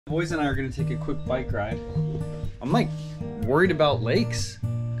Boys and I are gonna take a quick bike ride. I'm like worried about lakes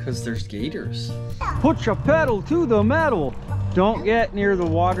because there's gators. Put your pedal to the metal. Don't get near the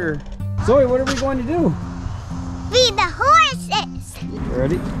water. Zoe, what are we going to do? Feed the horses.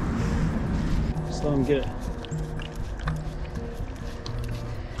 Ready? Just let them get it.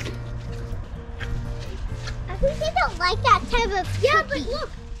 I think they don't like that type of cookie. Yeah, but look.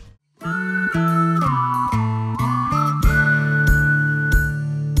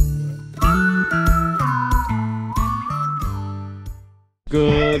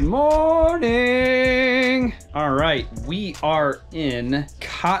 Good morning. All right, we are in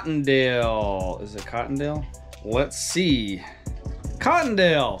Cottondale. Is it Cottondale? Let's see.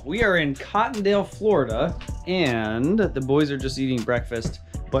 Cottondale. We are in Cottondale, Florida, and the boys are just eating breakfast,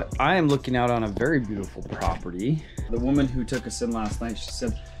 but I am looking out on a very beautiful property. The woman who took us in last night, she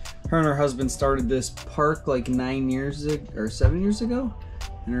said her and her husband started this park like 7 years ago.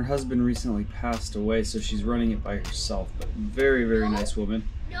 And her husband recently passed away, so she's running it by herself. But very, very nice woman.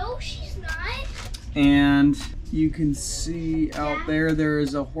 No, she's not. And you can see out there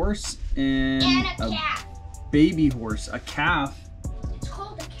is a horse and a calf. Baby horse, a calf. It's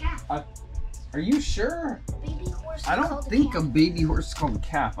called a calf. Are you sure? A baby horse is I don't called think a a baby horse is called a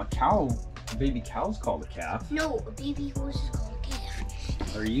calf. A baby cow's called a calf. No, a baby horse is called a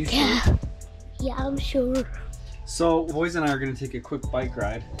calf. Are you sure? Yeah, I'm sure. So, boys and I are gonna take a quick bike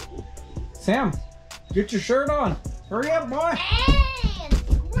ride. Sam, get your shirt on. Hurry up, boy.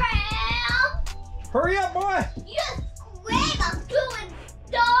 And grab. Hurry up, boy. Yes, grab. I'm doing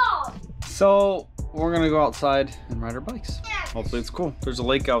dog. So, we're gonna go outside and ride our bikes. Hopefully it's cool. There's a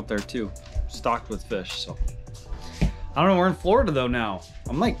lake out there too, stocked with fish, so. I don't know, we're in Florida though now.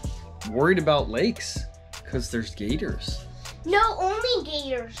 I'm like worried about lakes because there's gators. No, only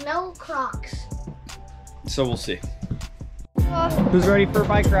gators, no crocs. So we'll see. Who's ready for a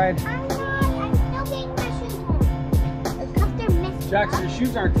bike ride? I'm still getting my shoes on. The cuffs are messed Jackson, your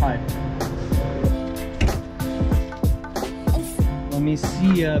shoes aren't tied. Let me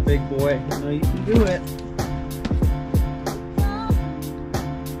see ya, big boy. I know you can do it.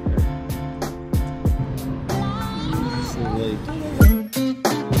 It's so late.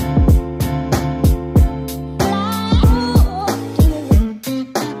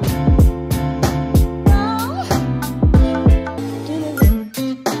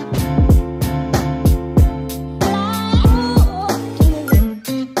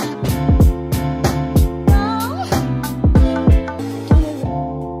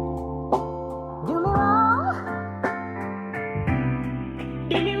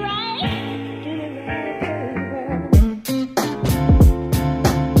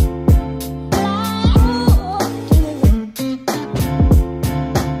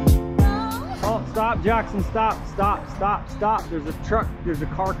 Jackson, stop. There's a truck, there's a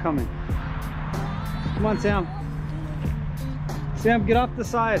car coming. Come on, Sam. Sam, get off the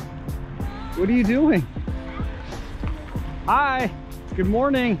side. What are you doing? Hi, good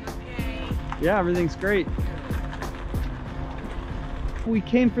morning. Yeah, everything's great. We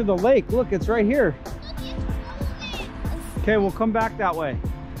came for the lake. Look, it's right here. Okay, we'll come back that way.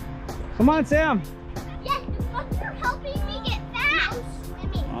 Come on, Sam. Yes, you're helping me get fast. No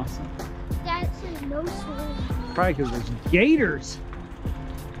swimming. Awesome. Dad says no swimming. Probably because there's gators.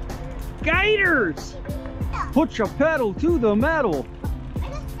 Gators! Put your pedal to the metal. I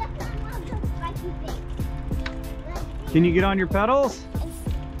just stepped on one of those spiky things. Can you get on your pedals? Do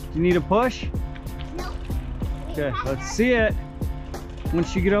you need a push? No. Okay, let's see it.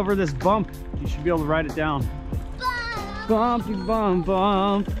 Once you get over this bump, you should be able to ride it down. Bumpy bump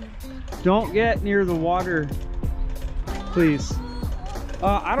bump. Don't get near the water, please.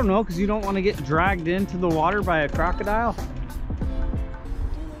 I don't know, because you don't want to get dragged into the water by a crocodile. Guess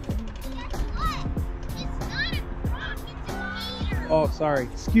what? It's not a croc, it's a gator. Oh, sorry.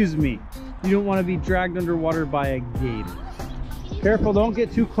 Excuse me. You don't want to be dragged underwater by a gator. Careful, don't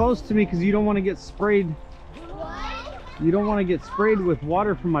get too close to me because you don't want to get sprayed. What? You don't want to get sprayed with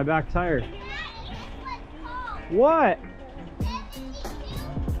water from my back tire. What?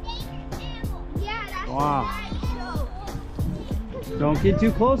 Yeah, that's Wow. what Don't get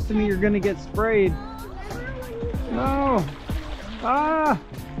too close to me, you're gonna get sprayed. No. Ah.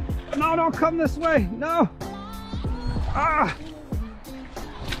 No, don't come this way. No. Ah.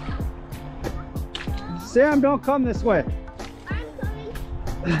 Sam, don't come this way. I'm coming.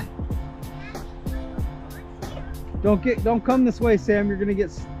 Don't come this way, Sam. You're gonna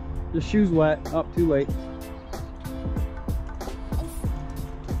get your shoes wet. Oh, too late.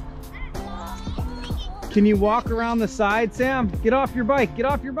 Can you walk around the side, Sam? Get off your bike. Get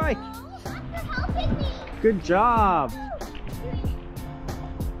off your bike. You're helping me. Good job.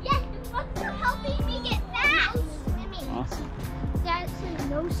 Yeah,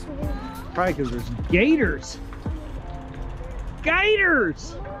 Probably because there's gators.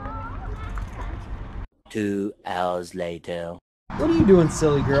 Gators! 2 hours later. What are you doing,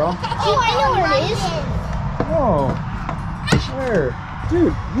 silly girl? Oh, I know where it is. Oh, where?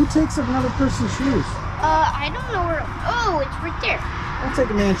 Dude, you take another person's shoes. I don't know where. Oh, it's right there. Don't take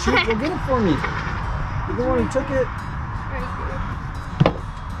a man's shoes. Go get it for me. You're the one who took it.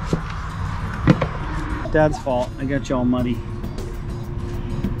 Dad's fault. I got you all muddy.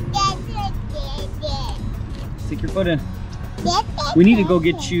 Stick your foot in. We need to go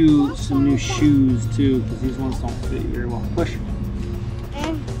get you some new shoes too, because these ones don't fit you very well. Push.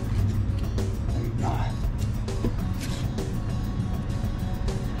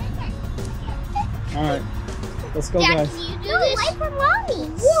 All right, let's go, Dad, guys. can you do this? Wait for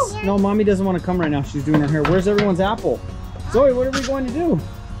mommy. No, mommy doesn't want to come right now. She's doing her hair. Where's everyone's apple? Zoe, what are we going to do?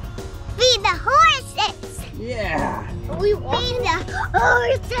 Feed the horses. Yeah. We feed the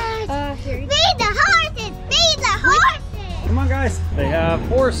horses. Feed the horses. Feed the horses. Come on, guys. They have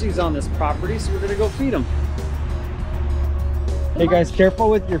horsies on this property, so we're gonna go feed them. Hey guys, careful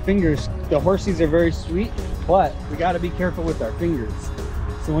with your fingers. The horsies are very sweet, but we gotta be careful with our fingers.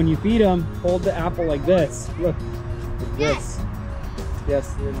 So when you feed them, hold the apple like this. Look, like this.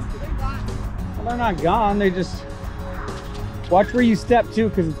 Yes, they're gone. Well, they're not gone. They just watch where you step too,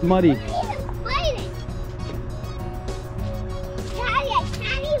 because it's muddy. Daddy, I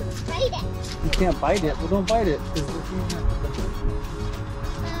can't even bite it. You can't bite it. Well, don't bite it.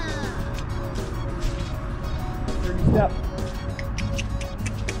 Step.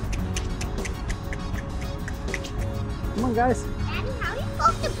 Come on, guys. Daddy, how are you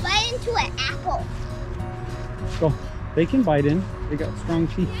supposed to bite into an apple? Go. They can bite in. They got strong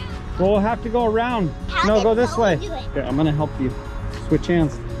teeth. We'll have to go around. How No, did go this Zoe way. do it? Okay, I'm gonna help you. Switch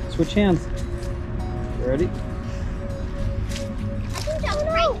hands. Switch hands. You ready? I can jump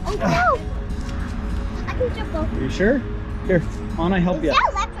right. Oh no! I can jump over. Are you sure? Here, on, I help Is you.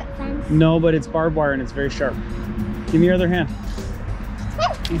 that electric fence? No, but it's barbed wire and it's very sharp. Give me your other hand.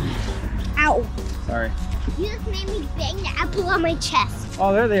 Ow! Sorry. You just made me bang the apple on my chest.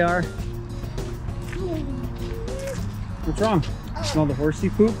 Oh, there they are. What's wrong? Smell the horsey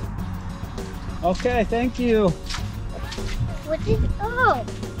poop? Okay, thank you. What is? Oh!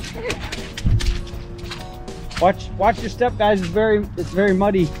 Watch your step, guys. It's very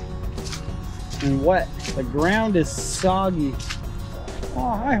muddy and wet. The ground is soggy.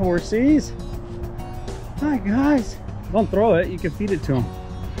 Oh, hi, horsies. Hi, guys. Don't throw it. You can feed it to them.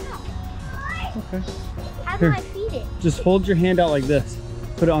 Okay. How do Here. I feed it? Just hold your hand out like this.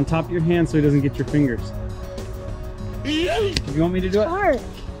 Put it on top of your hand so he doesn't get your fingers. Do you want me to do it? Hard.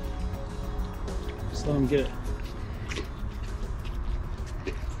 Just let him get it.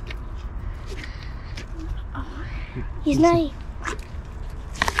 He's not.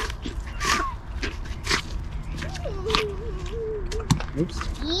 Oops.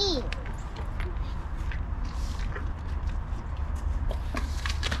 Yeah.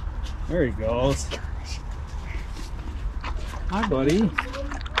 There he goes. Hi, buddy.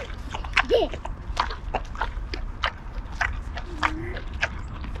 Yeah.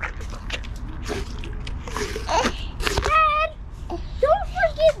 Dad, don't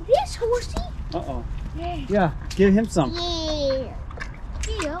forget this horsey. Uh-oh. Yeah, give him some. Yeah.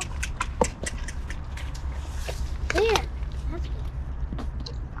 Here you go. There.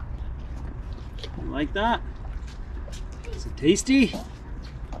 Like that. Is it tasty?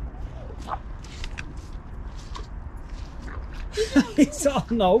 He's all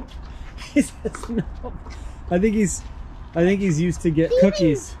no. He says no. I think he's used to get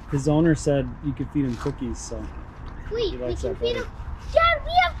cookies. His owner said you could feed him cookies, so Wait, he we likes can that feed better. him. Dad,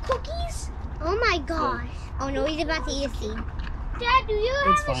 we have cookies. Oh my gosh. Oh no, he's about to eat a seed. Dad, do you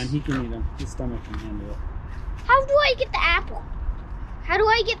have It's fine. He can eat them. His stomach can handle it. How do I get the apple? How do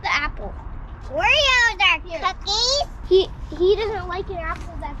I get the apple? Oreos are cookies. He doesn't like an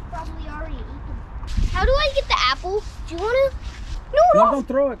apple that's probably already eaten. How do I get the apple? Do you want to? No, don't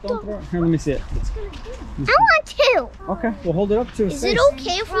throw it. Don't throw it. Here, let me see it. It's gonna do. I want to. Okay, we'll hold it up to his Is face. it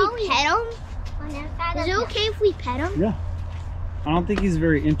okay if we pet him? Is it okay if we pet him? Yeah. I don't think he's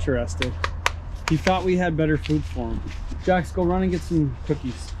very interested. He thought we had better food for him. Jax, go run and get some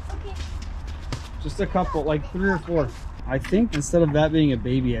cookies. Okay. Just a couple, like 3 or 4. I think instead of that being a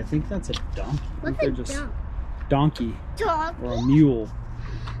baby, I think that's a donkey. I think What's they're a just dog? donkey Dog. or a mule.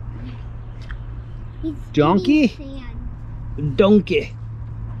 He's Donkey? eating sand. Donkey.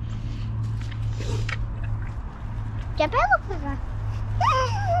 Get back, look like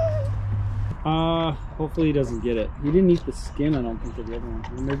Hopefully he doesn't get it. He didn't eat the skin, I don't think, of the other one.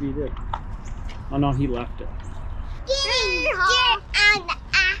 Or maybe he did. Oh no, he left it. Get on the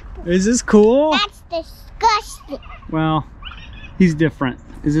apple. Is this cool? That's disgusting. Well, he's different.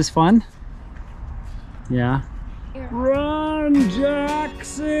 Is this fun? Yeah. Run,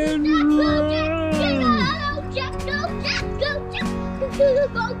 Jackson, run!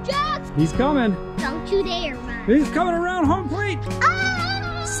 Go, Jack! He's coming. Don't you dare, man. He's coming around home plate.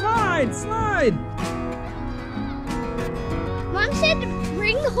 Ah! Slide, slide. Mom said to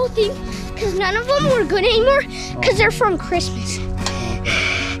bring the whole thing because none of them were good anymore because they're from Christmas.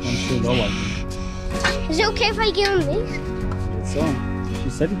 Okay. I'm sure they'll like it. Is it okay if I give them these? So, she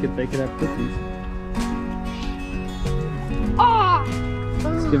said they could have cookies. Oh!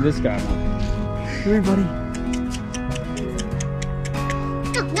 Let's give this guy one. Come here, buddy.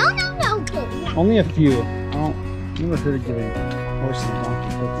 No. Only a few. I don't never heard of giving horse and donkey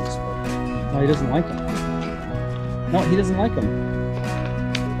cookies, but no, he doesn't like them. No, he doesn't like them.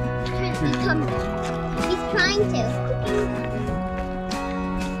 He's trying to.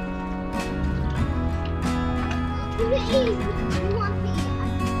 Please, you want to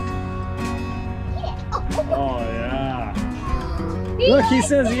eat it? Oh yeah. Look, he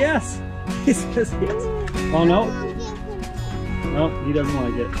says yes. He says yes. Oh no. Nope, he doesn't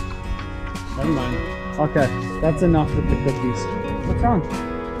like it. Never mind. Okay, that's enough with the cookies. What's wrong?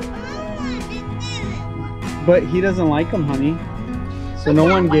 But he doesn't like them, honey. So no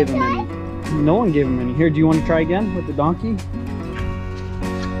one gave him any. No one gave him any. Here, do you want to try again with the donkey?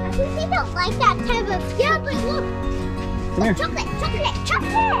 I think they don't like that type of. Yeah, but look. Come here. Chocolate.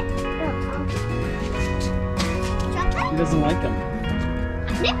 He doesn't like them.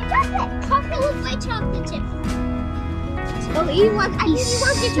 Maybe chocolate. Chocolate with white chocolate chip. Oh, he wants. I think he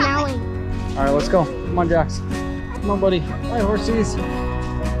wants your chocolate. All right, let's go. Come on, Jax. Come on, buddy. Bye, horsies.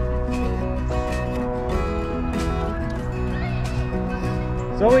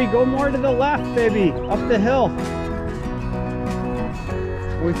 Zoe, go more to the left, baby. Up the hill.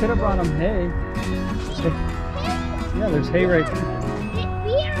 We could have brought him hay. Yeah, there's hay right there.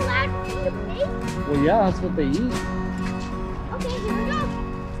 We are allowed to eat hay? Well, yeah, that's what they eat. Okay, here we go.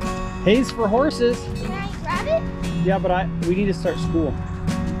 Hay's for horses. Can I grab it? Yeah, but we need to start school.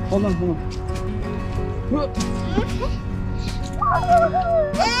 Hold on.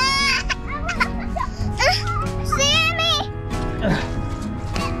 Sammy!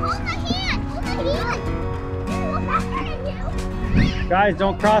 Hold my hand! Guys,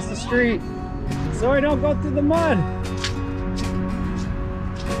 don't cross the street. Sorry, don't go through the mud.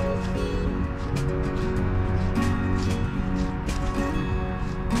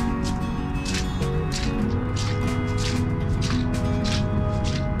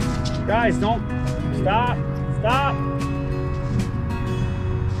 Guys, don't stop.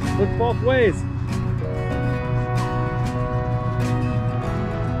 Look both ways.